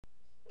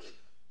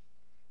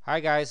Hi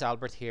guys,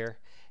 Albert here.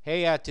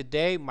 Hey,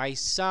 today my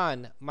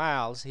son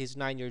Miles, he's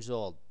 9 years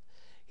old.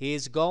 He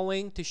is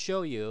going to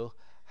show you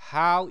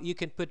how you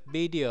can put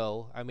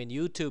video,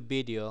 YouTube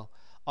video,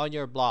 on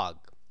your blog.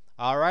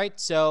 All right,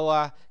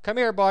 so come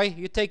here, boy.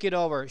 You take it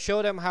over.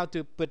 Show them how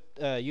to put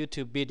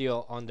YouTube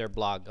video on their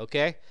blog.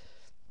 Okay?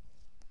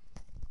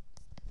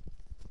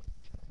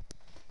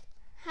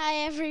 Hi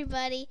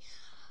everybody.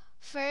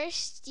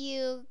 First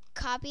you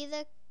copy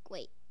the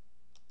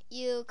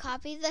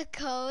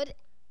code,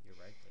 You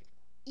right click.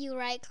 you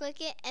right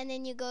click it, and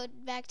then you go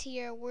back to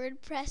your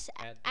WordPress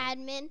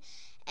admin,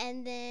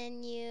 and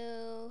then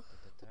you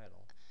Put the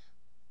title.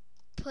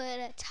 put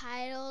a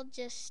title,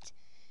 just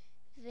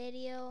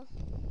video.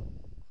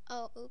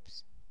 Oh,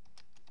 oops.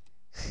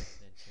 Then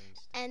change.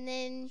 And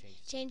then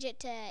Change change it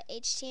to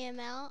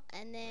HTML,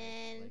 and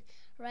then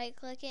right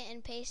click it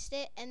and paste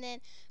it, and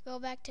then go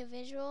back to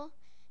visual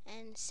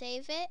and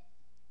save it.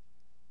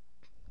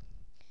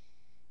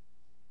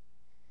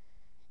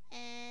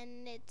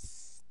 And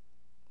it's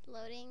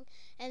loading,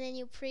 and then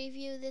you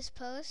preview this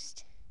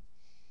post,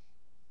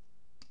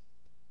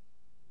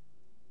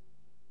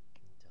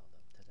 Tell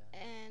them ta-da.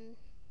 and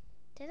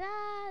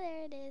ta-da,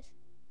 there it is.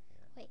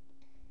 Wait,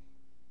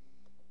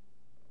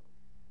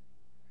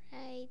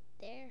 right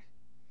there.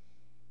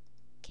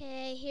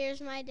 Okay,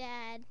 here's my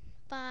dad.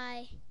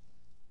 Bye.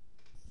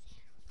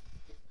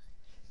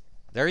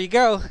 There you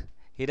go.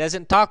 He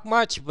doesn't talk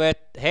much, but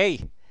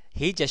hey,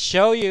 he just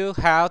show you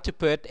how to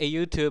put a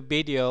YouTube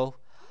video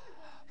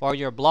for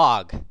your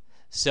blog.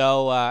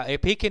 So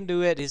if he can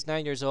do it, he's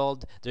 9 years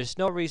old. There's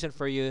no reason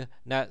for you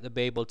not to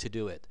be able to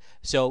do it.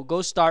 So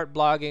go start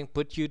blogging,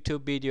 put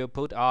YouTube video,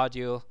 put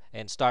audio,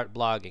 and start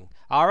blogging.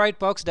 All right,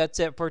 folks, that's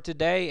it for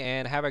today,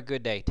 and have a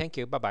good day. Thank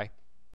you. Bye-bye.